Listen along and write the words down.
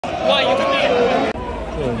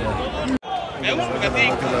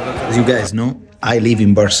As you guys know, I live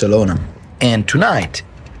in Barcelona, and tonight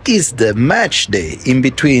is the match day in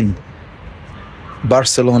between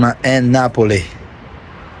Barcelona and Napoli.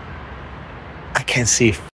 I can't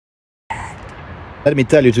see. Let me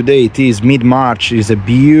tell you, today it is mid-March. It's a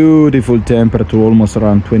beautiful temperature, almost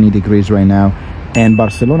around 20 degrees right now. And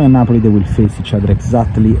Barcelona and Napoli, they will face each other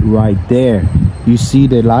exactly right there. You see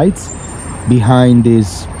the lights behind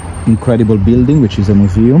this incredible building, which is a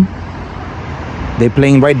museum. They're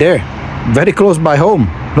playing right there, very close by home.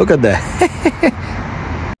 Look at that.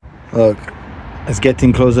 Look, it's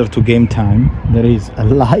getting closer to game time. There is a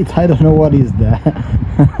light, I don't know what is that.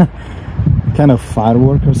 Kind of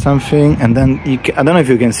firework or something. And then I don't know if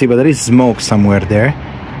you can see, but there is smoke somewhere there.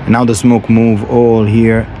 And now the smoke move all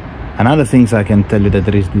here. Another things I can tell you, that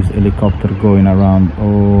there is this helicopter going around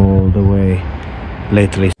all the way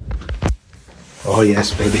lately. Oh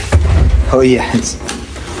yes, baby. Oh yes.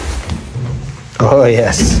 Oh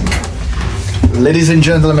yes. Ladies and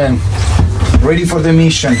gentlemen, ready for the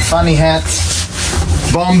mission. Funny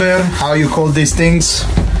hats, bomber, how you call these things,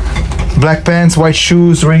 black pants, white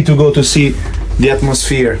shoes, ready to go to see the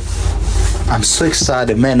atmosphere. I'm so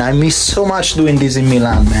excited, man. I miss so much doing this in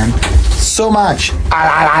Milan, man. So much.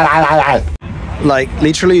 Like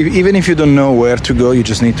literally, even if you don't know where to go, you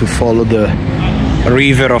just need to follow the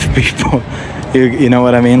river of people. You know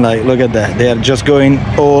what I mean? Like, look at that. They are just going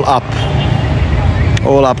all up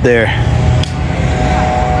there.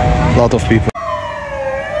 A lot of people.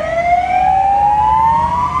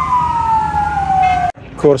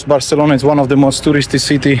 Of course, Barcelona is one of the most touristy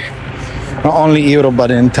cities, not only Europe but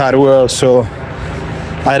the entire world. So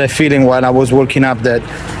I had a feeling while I was walking up that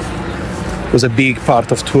it was a big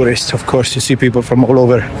part of tourists. Of course, you see people from all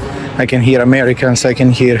over. I can hear Americans, I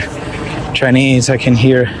can hear Chinese, I can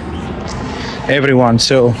hear everyone.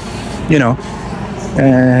 So, you know,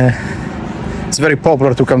 it's very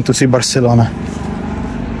popular to come to see Barcelona.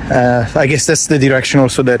 I guess that's the direction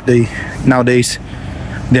also that nowadays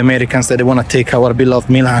the Americans, that they want to take our beloved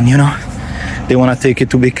Milan, you know, they want to take it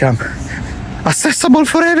to become accessible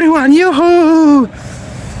for everyone. Yoo-hoo!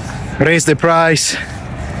 Raise the price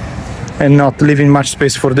and not leaving much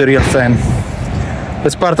space for the real fan.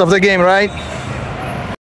 That's part of the game, right?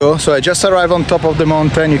 So I just arrived on top of the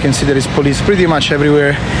mountain. You can see there is police pretty much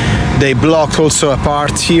everywhere. They blocked also a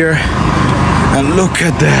part here. And look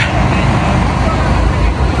at that.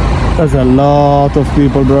 There's a lot of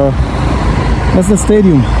people, bro. That's the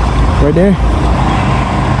stadium, right there. So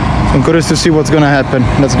I'm curious to see what's gonna happen.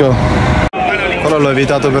 Let's go. Ora l'ho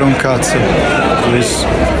evitato per un cazzo. There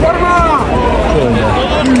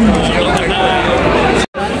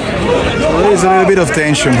is a little bit of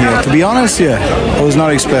tension here. To be honest, yeah, I was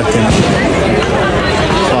not expecting it.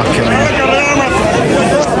 Fucking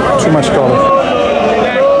hell. Too much color.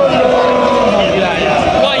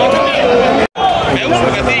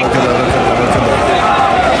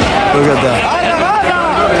 Look at that.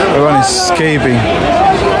 Everyone is escaping.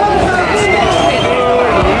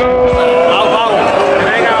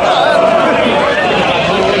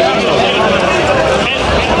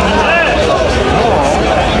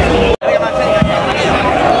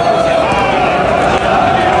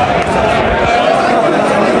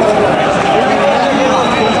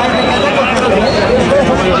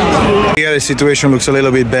 Here the situation looks a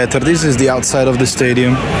little bit better. This is the outside of the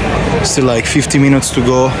stadium. Still like 50 minutes to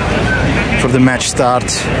go for the match start,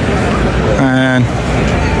 and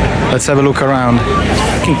let's have a look around.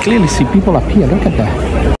 You can clearly see people up here. Look at that.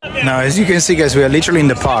 Now, as you can see, guys, we are literally in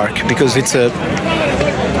the park because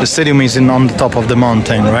the stadium is on the top of the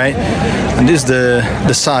mountain, right? And this is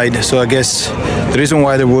the side. So I guess the reason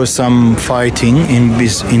why there was some fighting in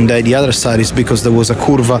the other side is because there was a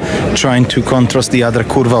curva trying to contrast the other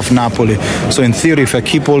curva of Napoli. So in theory, if I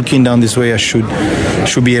keep walking down this way, I should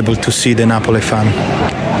be able to see the Napoli fan.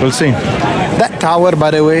 We'll see. That tower, by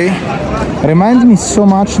the way, reminds me so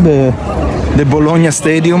much the Bologna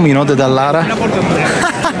Stadium, you know, the Dallara.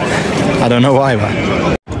 I don't know why, but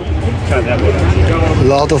a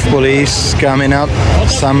lot of police coming up.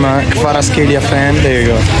 Some Kvaratskhelia fan. There you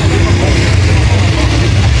go.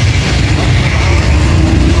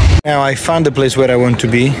 Now I found the place where I want to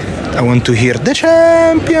be. I want to hear the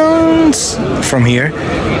champions from here,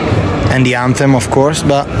 and the anthem, of course.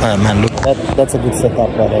 But man, look, that's a good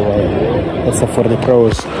setup, by the way. That's for the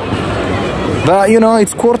pros. But you know,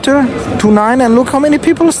 it's 8:45, and look how many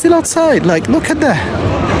people are still outside. Like, look at that.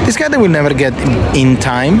 This guy, they will never get in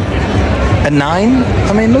time at 9.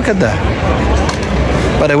 I mean, look at that.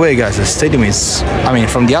 By the way, guys, the stadium is, I mean,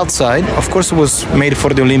 from the outside, of course, it was made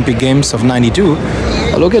for the Olympic Games of '92.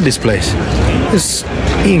 But look at this place. It's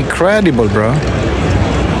Incredible, bro.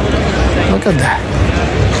 Look at that.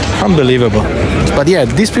 Unbelievable. But yeah,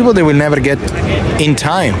 these people, they will never get in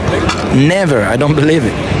time. Never. I don't believe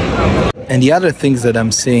it. And the other things that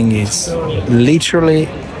I'm seeing is literally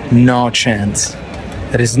no chance.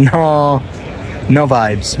 There is no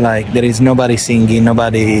vibes. Like, there is nobody singing,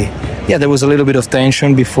 nobody. Yeah, there was a little bit of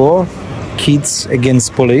tension before, kids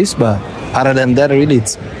against police, but other than that, really,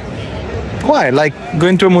 it's quiet. Like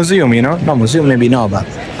going to a museum, you know? No, museum maybe no, but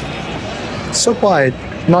so quiet.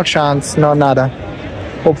 No chance, no nada.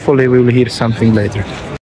 Hopefully we will hear something later.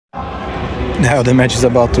 Now the match is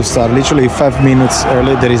about to start. Literally 5 minutes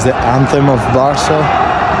early, there is the anthem of Barça.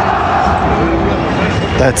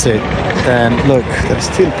 That's it. And look, there's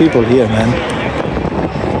still people here, man.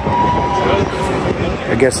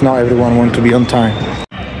 I guess not everyone wants to be on time.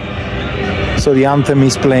 So the anthem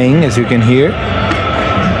is playing, as you can hear.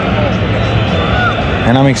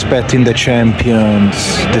 And I'm expecting the champions,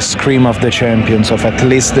 the scream of the champions, of at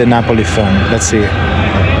least the Napoli fan. Let's see.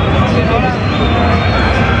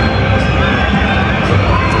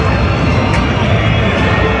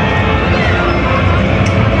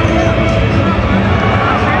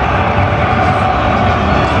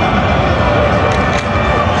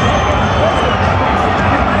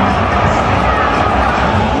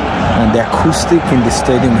 And the acoustic in the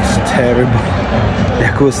stadium is terrible.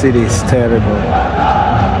 The acoustic is terrible.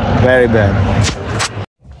 Very bad.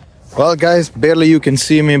 Well, guys, barely you can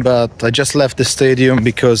see me, but I just left the stadium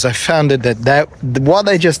because I found it that what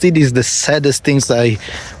I just did is the saddest things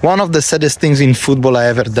one of the saddest things in football I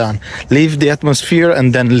ever done. Leave the atmosphere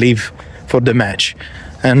and then leave for the match.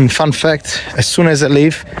 And fun fact, as soon as I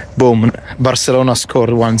leave, boom, Barcelona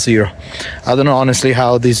scored 1-0. I don't know honestly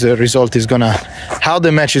how this result is gonna, how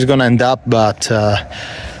the match is gonna end up, but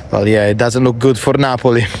well, yeah, it doesn't look good for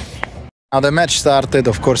Napoli. Now the match started.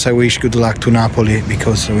 Of course, I wish good luck to Napoli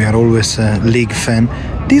because we are always a league fan.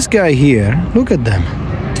 This guy here, look at them,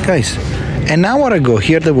 guys. An hour ago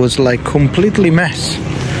here there was like completely mess.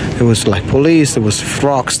 There was like police, there was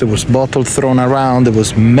frogs, there was bottles thrown around, there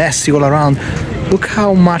was messy all around. Look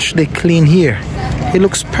how much they clean here. It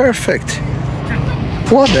looks perfect.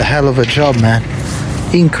 What a hell of a job, man.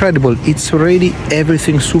 Incredible. It's already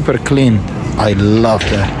everything super clean. I love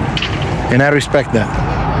that. And I respect that.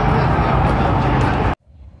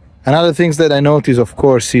 Another things that I noticed, of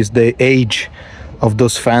course, is the age of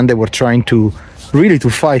those fans. They were trying to really to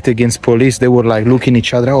fight against police. They were like looking at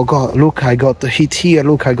each other. Oh God, look, I got hit here.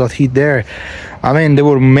 Look, I got hit there. I mean, they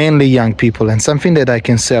were mainly young people. And something that I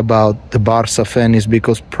can say about the Barça fan is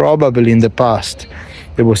because probably in the past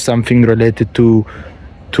there was something related to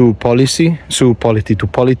policy, to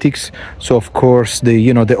politics. So of course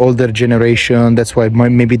the older generation, that's why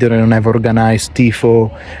maybe they don't have organized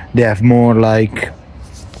tifo. They have more like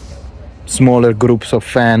smaller groups of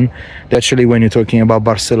fans. Actually, when you're talking about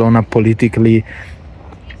Barcelona politically,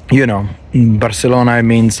 you know, Barcelona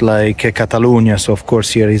means like Catalonia, so of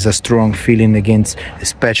course here is a strong feeling against,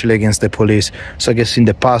 especially against the police. So I guess in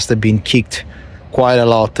the past they've been kicked quite a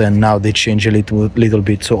lot, and now they change a little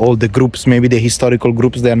bit. So all the groups, maybe the historical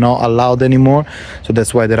groups, they're not allowed anymore. So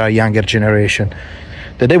that's why there are younger generation.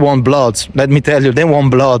 That they want blood. Let me tell you, they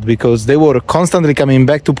want blood because they were constantly coming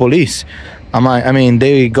back to police. I mean,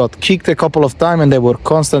 they got kicked a couple of times and they were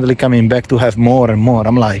constantly coming back to have more and more.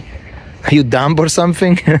 I'm like, are you dumb or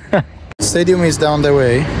something? Stadium is down the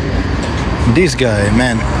way. This guy,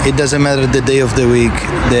 man, it doesn't matter the day of the week,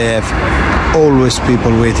 they have always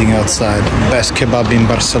people waiting outside. Best kebab in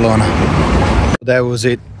Barcelona. That was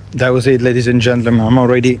it. That was it, ladies and gentlemen. I'm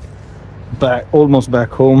already back, almost back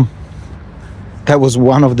home. That was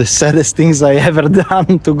one of the saddest things I ever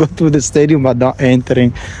done, to go to the stadium but not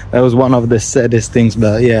entering. That was one of the saddest things,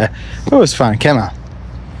 but yeah, it was fun. Came out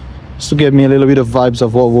just to give me a little bit of vibes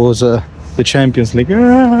of what was the Champions League.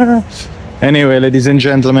 Anyway, ladies and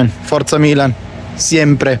gentlemen, Forza Milan,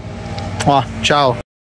 siempre. Ciao.